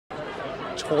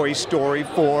Toy Story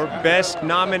 4 Best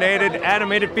Nominated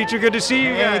Animated Feature. Good to see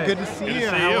you guys. Hey, good to see you.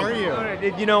 How are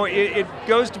you? You know, it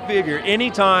goes to figure,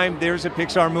 anytime there's a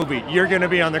Pixar movie, you're going to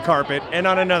be on the carpet, and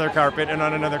on another carpet, and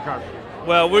on another carpet.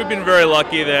 Well, we've been very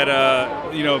lucky that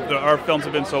our films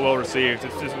have been so well received.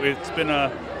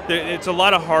 It's a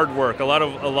lot of hard work, a lot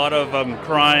of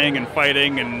crying and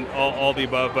fighting and all the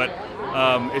above, but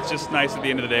it's just nice at the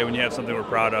end of the day when you have something we're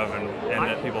proud of and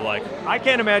that people like. I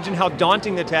can't imagine how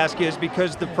daunting the task is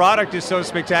because the product is so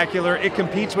spectacular, it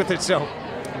competes with itself.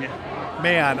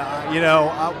 Man,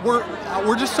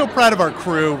 we're just so proud of our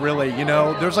crew, really. You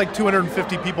know, there's like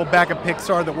 250 people back at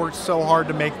Pixar that worked so hard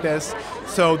to make this.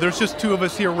 So there's just two of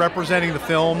us here representing the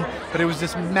film, but it was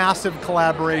this massive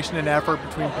collaboration and effort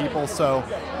between people. So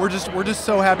we're just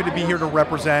so happy to be here to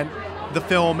represent the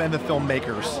film and the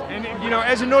filmmakers. And you know,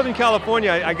 as in Northern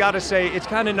California, I gotta say, it's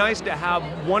kind of nice to have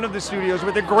one of the studios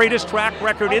with the greatest track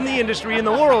record in the industry in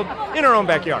the world in our own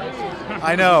backyard.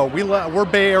 I know, we're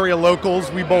Bay Area locals.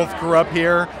 We both grew up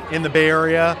here in the Bay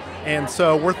Area, and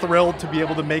so we're thrilled to be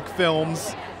able to make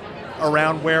films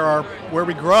around where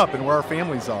we grew up and where our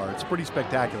families are. It's pretty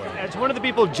spectacular. As one of the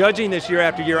people judging this year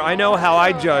after year, I know how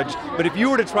I judge, but if you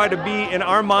were to try to be in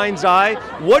our mind's eye,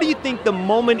 what do you think the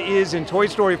moment is in Toy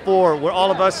Story 4 where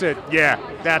all of us said, yeah,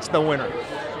 that's the winner?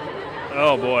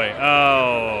 Oh boy,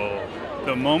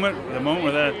 the moment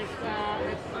where that,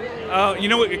 you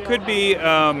know what, it could be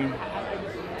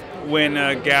when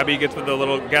Gabby gets with the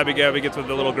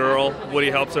little girl,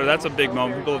 Woody helps her. That's a big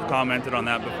moment. People have commented on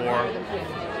that before.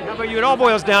 How about you? It all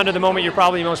boils down to the moment you're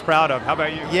probably most proud of. How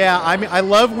about you? Yeah, I mean, I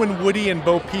love when Woody and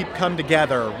Bo Peep come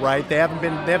together, right? They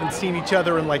haven't seen each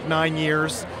other in like 9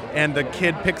 years, and the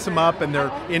kid picks them up and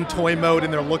they're in toy mode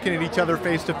and they're looking at each other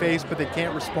face to face, but they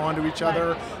can't respond to each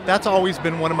other. That's always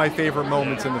been one of my favorite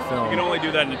moments in the film. You can only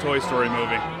do that in a Toy Story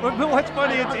movie. But what's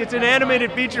funny, it's an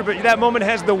animated feature, but that moment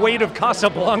has the weight of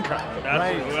Casablanca.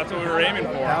 That's what we were aiming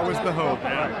for. That was the hope.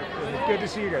 Yeah. Good to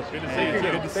see you guys. Good to see you.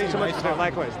 Thanks so much.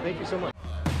 Likewise. Thank you so much.